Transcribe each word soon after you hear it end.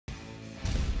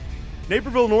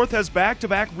Naperville North has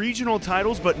back-to-back regional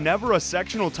titles, but never a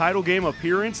sectional title game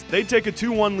appearance. They take a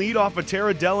 2-1 lead off of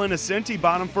Tara Della Innocenti,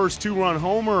 bottom first 2-run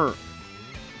homer.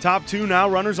 Top two now,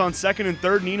 runners on second and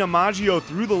third. Nina Maggio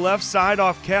through the left side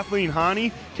off Kathleen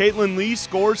Hani. Caitlin Lee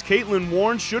scores. Caitlin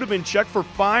Warren should have been checked for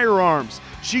firearms.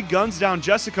 She guns down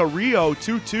Jessica Rio,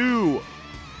 2-2.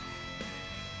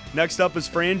 Next up is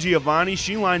Fran Giovanni.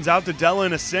 She lines out to Della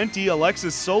Innocenti.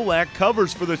 Alexis Solak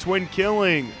covers for the twin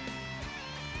killing.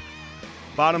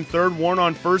 Bottom third, Warren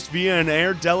on first via an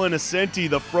air. Della Innocenti,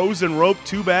 the frozen rope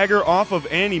two-bagger off of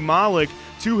Annie Malik.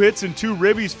 2 hits and 2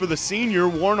 ribbies for the senior.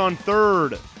 Warren on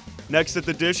third. Next at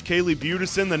the dish, Kaylee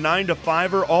Budison, the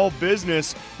 9-5er, all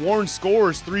business. Warren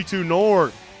scores 3-2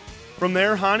 North. From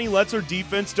there, Hani lets her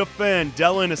defense defend.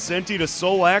 Della Innocenti to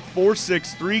Solak,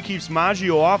 4-6-3, keeps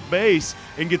Maggio off base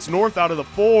and gets North out of the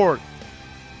fourth.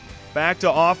 Back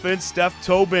to offense, Steph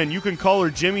Tobin. You can call her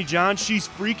Jimmy John. She's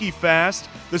freaky fast.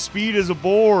 The speed is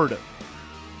aboard.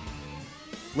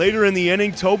 Later in the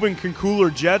inning, Tobin can cool her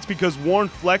jets because Warren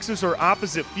flexes her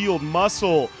opposite field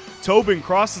muscle. Tobin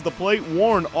crosses the plate,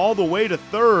 Warren all the way to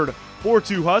third,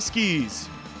 4-2 Huskies.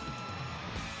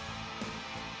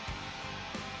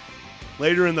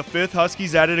 Later in the fifth,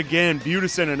 Huskies at it again.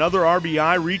 Budison, another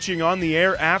RBI, reaching on the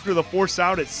air after the force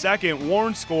out at second.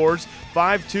 Warren scores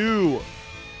 5-2.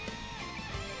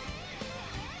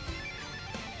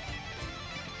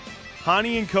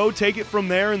 Hani and co take it from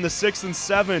there in the 6th and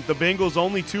 7th. The Bengals'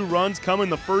 only 2 runs come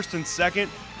in the 1st and 2nd.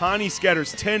 Hani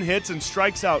scatters 10 hits and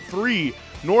strikes out 3.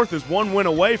 North is 1 win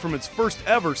away from its first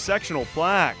ever sectional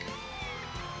plaque.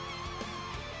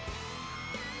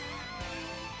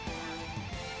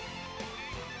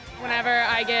 Whenever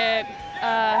I get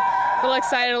a little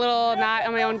excited, a little not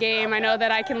on my own game, I know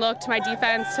that I can look to my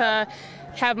defense to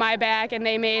have my back, and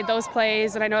they made those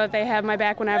plays, and I know that they have my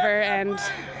back whenever, and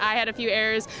I had a few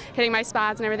errors hitting my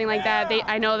spots and everything like that.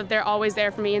 I know that they're always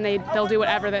there for me, and they'll do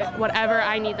whatever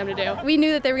I need them to do. We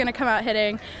knew that they were going to come out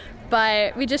hitting,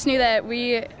 but we just knew that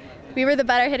we were the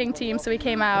better hitting team, so we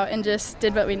came out and just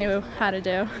did what we knew how to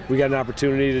do. We got an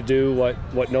opportunity to do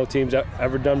what no team's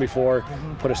ever done before,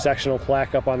 put a sectional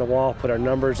plaque up on the wall, put our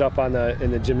numbers up in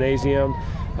the gymnasium,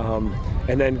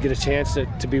 and then get a chance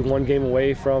to be 1 game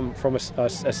away from a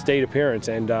state appearance.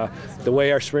 And the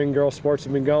way our spring girls sports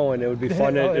have been going, it would be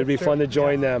fun. It'd be fun to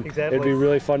join them. Exactly. It'd be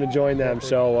really fun to join them.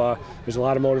 So there's a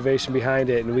lot of motivation behind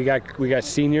it, and we got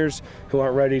seniors who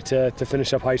aren't ready to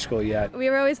finish up high school yet. We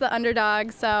were always the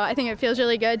underdogs, so I think it feels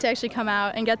really good to actually come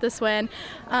out and get this win.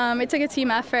 It took a team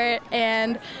effort,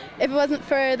 and if it wasn't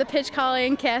for the pitch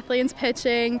calling, Kathleen's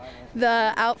pitching,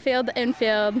 the outfield, the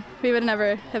infield, we would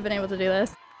never have been able to do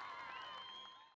this.